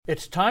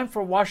It's time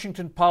for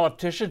Washington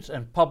politicians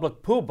and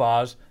public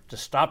poobahs to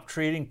stop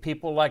treating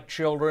people like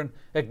children,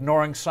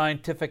 ignoring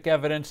scientific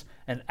evidence,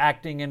 and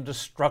acting in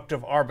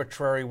destructive,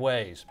 arbitrary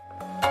ways.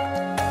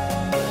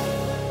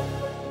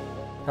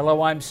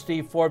 Hello, I'm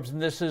Steve Forbes, and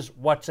this is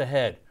What's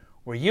Ahead,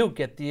 where you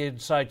get the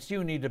insights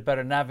you need to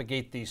better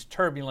navigate these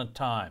turbulent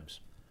times.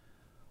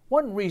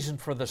 One reason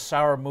for the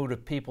sour mood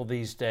of people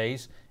these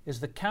days is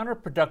the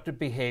counterproductive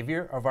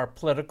behavior of our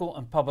political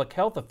and public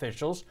health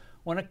officials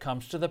when it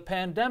comes to the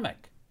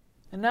pandemic.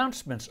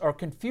 Announcements are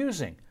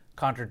confusing,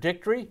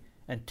 contradictory,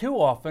 and too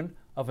often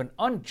of an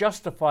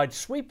unjustified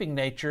sweeping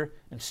nature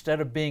instead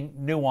of being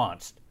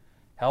nuanced.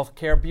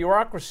 Healthcare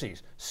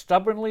bureaucracies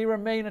stubbornly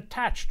remain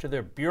attached to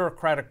their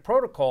bureaucratic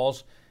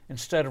protocols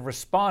instead of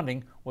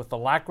responding with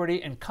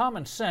alacrity and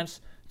common sense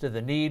to the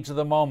needs of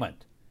the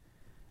moment.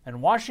 And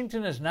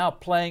Washington is now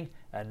playing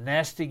a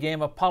nasty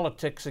game of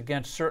politics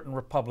against certain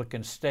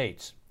Republican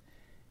states.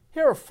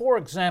 Here are 4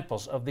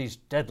 examples of these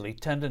deadly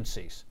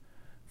tendencies.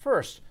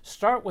 First,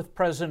 start with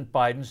President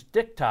Biden's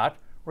diktat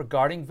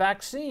regarding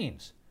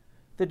vaccines.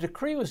 The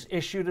decree was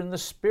issued in the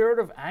spirit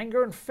of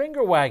anger and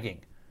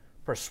finger-wagging.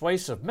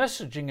 Persuasive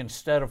messaging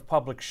instead of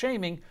public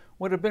shaming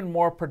would have been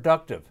more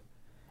productive.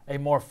 A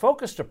more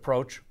focused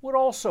approach would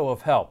also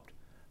have helped.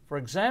 For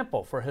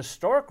example, for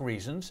historic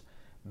reasons,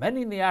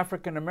 many in the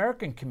African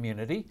American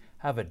community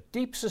have a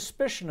deep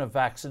suspicion of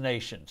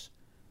vaccinations.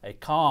 A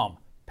calm,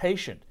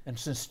 patient, and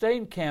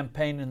sustained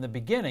campaign in the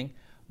beginning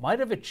might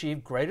have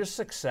achieved greater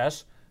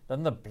success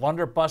than the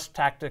blunderbuss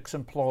tactics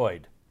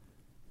employed.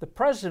 The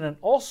president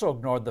also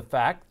ignored the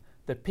fact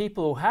that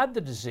people who had the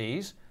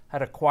disease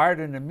had acquired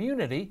an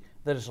immunity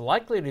that is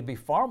likely to be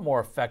far more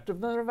effective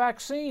than their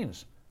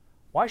vaccines.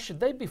 Why should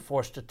they be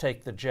forced to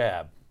take the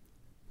jab?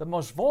 The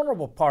most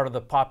vulnerable part of the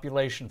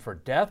population for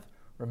death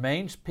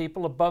remains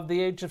people above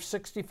the age of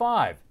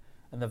 65,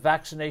 and the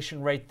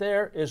vaccination rate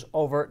there is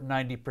over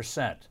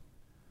 90%.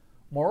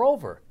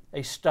 Moreover,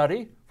 a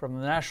study from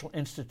the National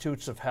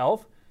Institutes of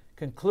Health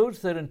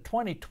concludes that in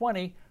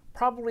 2020,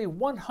 probably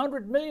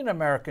 100 million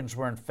Americans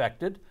were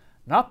infected,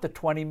 not the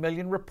 20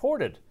 million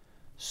reported.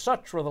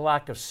 Such were the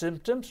lack of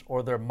symptoms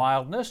or their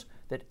mildness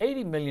that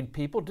 80 million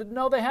people didn't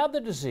know they had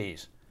the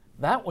disease.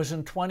 That was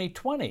in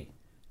 2020.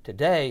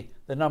 Today,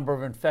 the number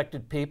of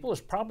infected people is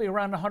probably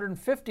around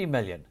 150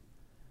 million.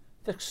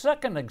 The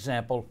second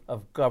example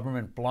of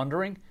government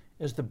blundering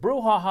is the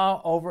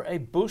brouhaha over a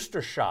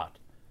booster shot.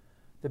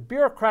 The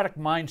bureaucratic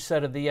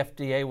mindset of the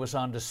FDA was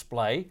on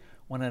display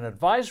when an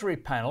advisory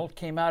panel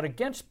came out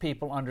against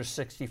people under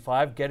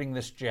 65 getting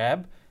this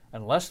jab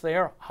unless they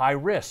are high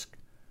risk.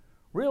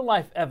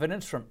 Real-life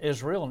evidence from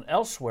Israel and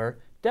elsewhere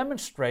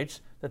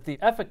demonstrates that the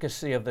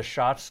efficacy of the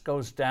shots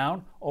goes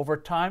down over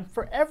time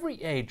for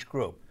every age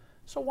group.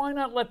 So why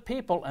not let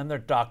people and their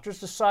doctors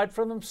decide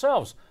for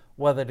themselves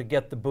whether to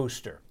get the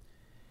booster?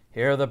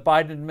 Here, the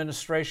Biden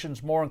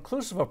administration's more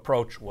inclusive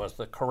approach was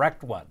the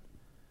correct one.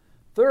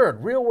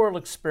 Third, real-world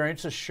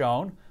experience has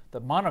shown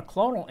that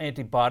monoclonal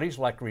antibodies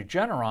like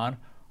Regeneron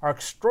are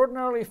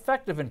extraordinarily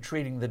effective in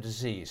treating the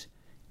disease,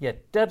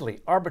 yet deadly,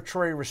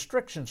 arbitrary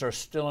restrictions are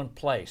still in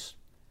place.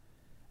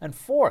 And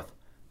fourth,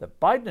 the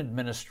Biden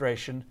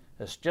administration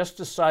has just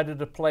decided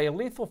to play a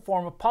lethal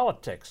form of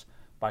politics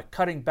by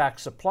cutting back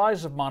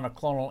supplies of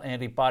monoclonal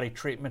antibody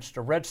treatments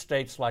to red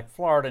states like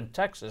Florida and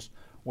Texas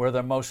where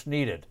they're most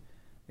needed.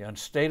 The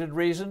unstated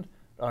reason?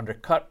 To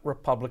undercut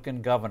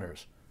Republican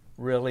governors.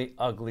 Really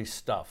ugly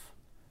stuff.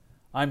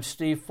 I'm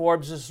Steve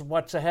Forbes. This is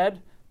What's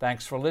Ahead.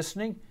 Thanks for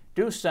listening.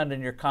 Do send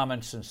in your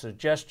comments and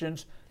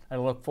suggestions. I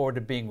look forward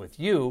to being with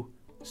you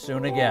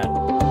soon again.